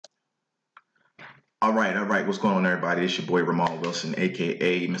All right. What's going on, everybody? It's your boy Ramon Wilson,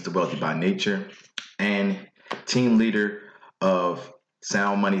 aka Mr. Wealthy by Nature, and team leader of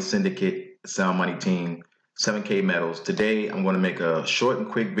Sound Money Syndicate, Sound Money Team, 7K Metals. Today, I'm going to make a short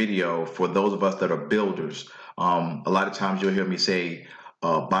and quick video for those of us that are builders. A lot of times you'll hear me say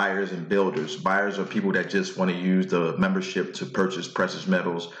buyers and builders. Buyers are people that just want to use the membership to purchase precious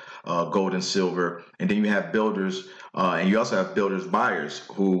metals, gold and silver. And then you have builders, and you also have builders buyers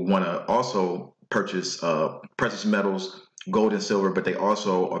who want to also purchase precious metals, gold and silver, but they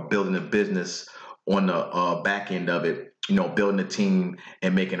also are building a business on the back end of it, building a team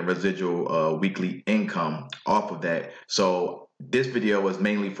and making a residual weekly income off of that. So this video is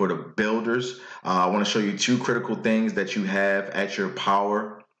mainly for the builders. I want to show you two critical things that you have at your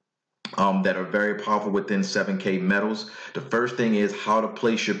power that are very powerful within 7K Metals. The first thing is how to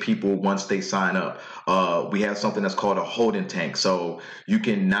place your people once they sign up. We have something that's called a holding tank. So you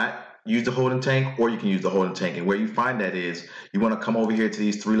cannot use the holding tank, or you can use the holding tank. And where you find that is, you want to come over here to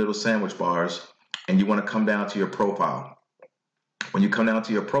these three little sandwich bars, and you want to come down to your profile. When you come down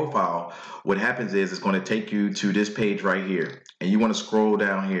to your profile, what happens is it's going to take you to this page right here, and you want to scroll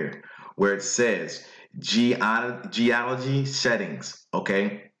down here where it says geology settings.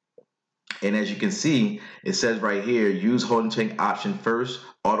 Okay. And as you can see, it says right here, use holding tank option first,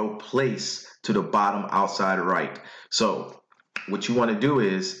 auto place to the bottom outside right. So what you want to do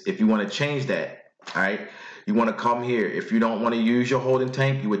is, if you want to change that, all right, you want to come here. If you don't want to use your holding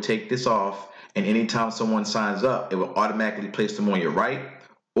tank, you would take this off, and anytime someone signs up, it will automatically place them on your right,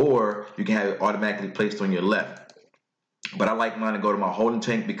 or you can have it automatically placed on your left. But I like mine to go to my holding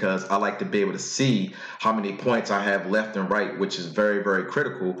tank because I like to be able to see how many points I have left and right, which is very, very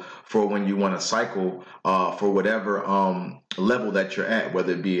critical for when you want to cycle for whatever level that you're at,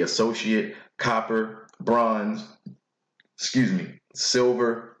 whether it be associate, copper, bronze,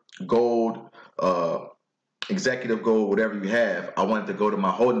 silver, gold, executive gold, whatever you have. I wanted to go to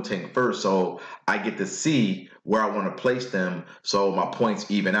my holding tank first, so I get to see where I want to place them, so my points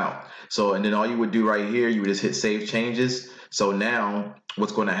even out. So, and then all you would do right here, you would just hit save changes. So now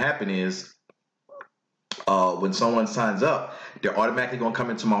what's going to happen is when someone signs up, they're automatically going to come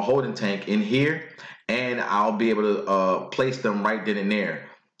into my holding tank in here, and I'll be able to place them right then and there,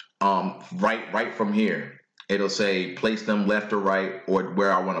 right from here. It'll say place them left or right, or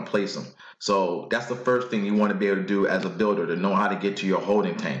where I want to place them. So that's the first thing you want to be able to do as a builder, to know how to get to your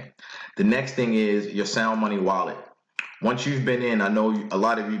holding tank. The next thing is your Sound Money wallet. Once you've been in, I know a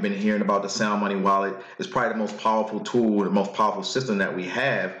lot of you have been hearing about the Sound Money wallet. It's probably the most powerful tool, the most powerful system that we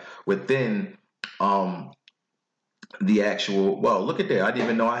have within the actual, well, look at that. I didn't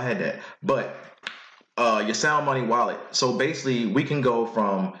even know I had that. But your Sound Money wallet. So basically, we can go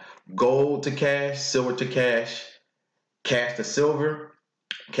from gold to cash, silver to cash, cash to silver,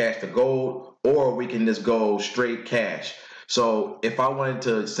 cash to gold, or we can just go straight cash. So if I wanted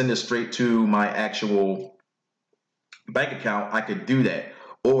to send it straight to my actual bank account, I could do that.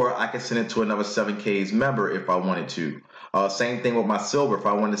 Or I could send it to another 7K's member if I wanted to. Same thing with my silver. If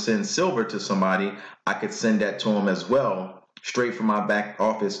I wanted to send silver to somebody, I could send that to them as well, straight from my back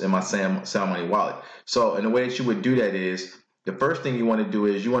office in my Sound Money wallet. So, and the way that you would do that is, the first thing you want to do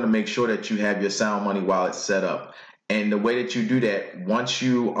is you want to make sure that you have your Sound Money wallet set up. And the way that you do that, once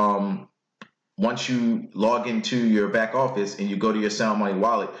you log into your back office and you go to your Sound Money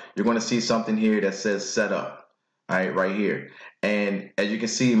wallet, you're going to see something here that says set up. All right here. And as you can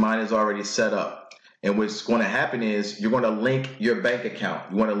see, mine is already set up. And what's going to happen is you're going to link your bank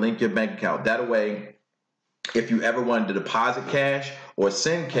account. You want to link your bank account. That way, if you ever wanted to deposit cash or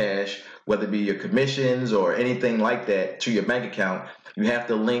send cash, whether it be your commissions or anything like that, to your bank account, you have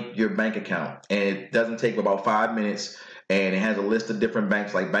to link your bank account. And it doesn't take about 5 minutes. And it has a list of different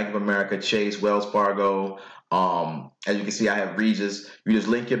banks like Bank of America, Chase, Wells Fargo. As you can see, I have Regis. You just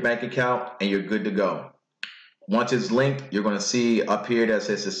link your bank account and you're good to go. Once it's linked, you're going to see up here that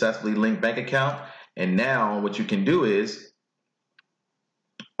says successfully linked bank account. And now what you can do is,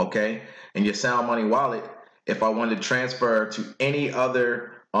 okay, in your Sound Money wallet, if I wanted to transfer to any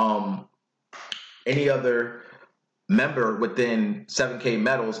other member within 7K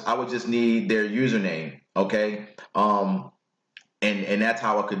Metals, I would just need their username, okay? And that's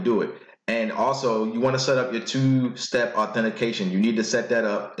how I could do it. And also, you want to set up your two-step authentication. You need to set that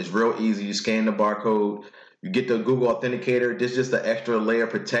up. It's real easy. You scan the barcode. You get the Google Authenticator. This is just an extra layer of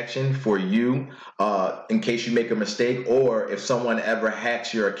protection for you in case you make a mistake, or if someone ever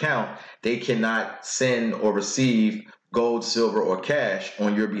hacks your account, they cannot send or receive gold, silver, or cash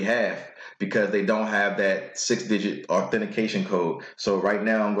on your behalf because they don't have that 6-digit authentication code. So right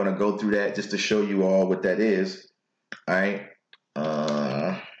now I'm going to go through that just to show you all what that is. All right.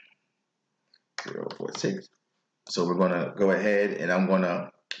 0 6. So we're going to go ahead and I'm going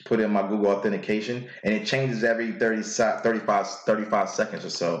to put in my Google authentication, and it changes every 35 seconds or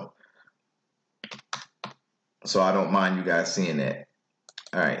so. So I don't mind you guys seeing that.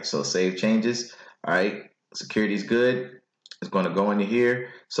 All right, so save changes. All right, security's good. It's going to go into here.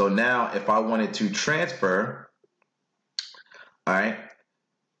 So now if I wanted to transfer, all right,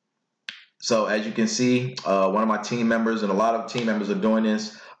 so as you can see, one of my team members, and a lot of team members are doing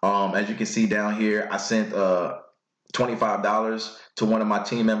this. As you can see down here, I sent $25 to one of my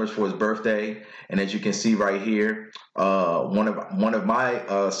team members for his birthday, and as you can see right here, one of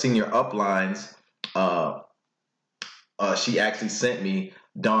my senior uplines, she actually sent me,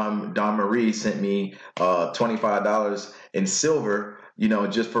 Dawn Marie sent me $25 in silver, you know,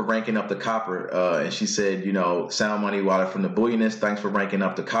 just for ranking up the copper. And she said, you know, Sound Money Wallet from the Bullionist, thanks for ranking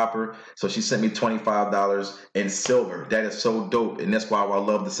up the copper. So she sent me $25 in silver. That is so dope. And that's why I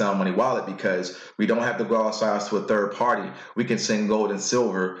love the Sound Money Wallet, because we don't have to go outside to a third party. We can send gold and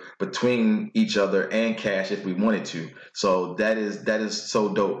silver between each other and cash if we wanted to. So that is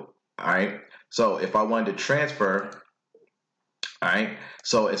so dope. All right. So if I wanted to transfer, all right,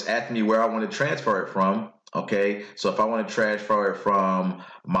 so it's asking me where I want to transfer it from. Okay, so if I want to transfer it from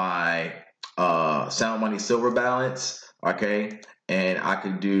my Sound Money Silver balance, okay, and I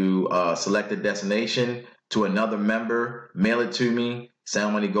could do select a destination to another member, mail it to me,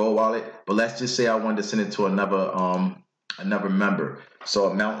 Sound Money Gold Wallet. But let's just say I wanted to send it to another member.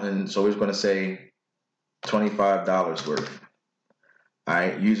 So so we're just going to say $25 worth. All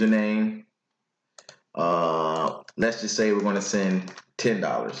right, username. Let's just say we're going to send $10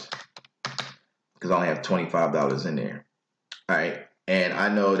 because I only have $25 in there. All right, and I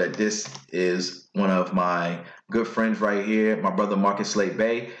know that this is one of my good friends right here, my brother Marcus Slate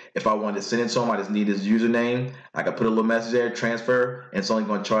Bay. If I wanted to send it to him, I just need his username. I could put a little message there, transfer, and it's only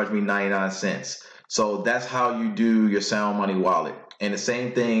going to charge me 99 cents. So that's how you do your Sound Money Wallet. And the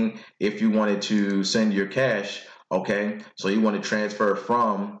same thing if you wanted to send your cash. Okay, so you want to transfer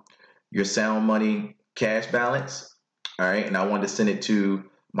from your Sound Money cash balance, all right, and I wanted to send it to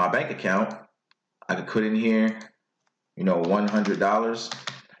my bank account. I could put in here, you know, $100,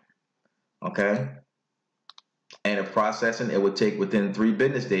 okay, and the processing, it would take within 3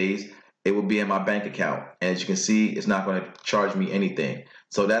 business days, it will be in my bank account, and as you can see, it's not going to charge me anything.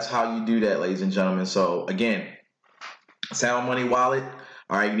 So that's how you do that, ladies and gentlemen. So again, Sound Money Wallet.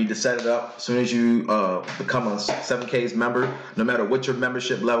 All right, you need to set it up as soon as you become a 7K's member. No matter what your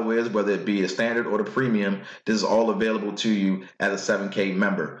membership level is, whether it be a standard or the premium, this is all available to you as a 7K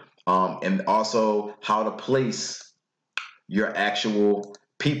member. And also how to place your actual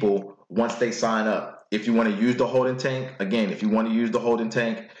people once they sign up. If you want to use the holding tank, again, if you want to use the holding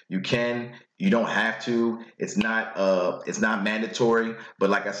tank, you can. You don't have to. It's not mandatory. But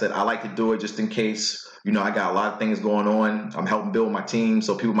like I said, I like to do it just in case. You know, I got a lot of things going on. I'm helping build my team,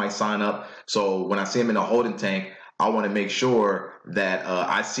 so people might sign up. So when I see them in a holding tank, I want to make sure that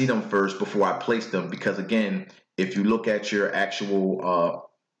I see them first before I place them. Because again, if you look at your actual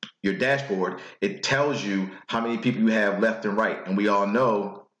your dashboard, it tells you how many people you have left and right. And we all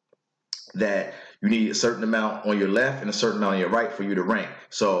know that you need a certain amount on your left and a certain amount on your right for you to rank.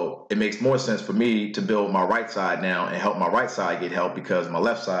 So it makes more sense for me to build my right side now and help my right side get help, because my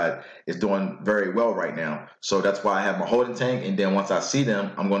left side is doing very well right now. So that's why I have my holding tank, and then once I see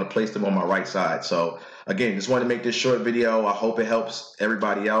them, I'm going to place them on my right side. So again, just wanted to make this short video. I hope it helps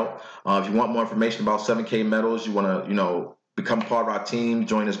everybody out. If you want more information about 7K Metals, you want to, you know, become part of our team,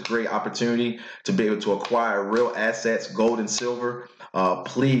 join this great opportunity to be able to acquire real assets, gold and silver,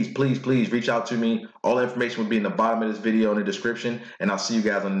 please reach out to me. All the information will be in the bottom of this video in the description, and I'll see you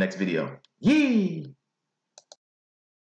guys on the next video. Yee!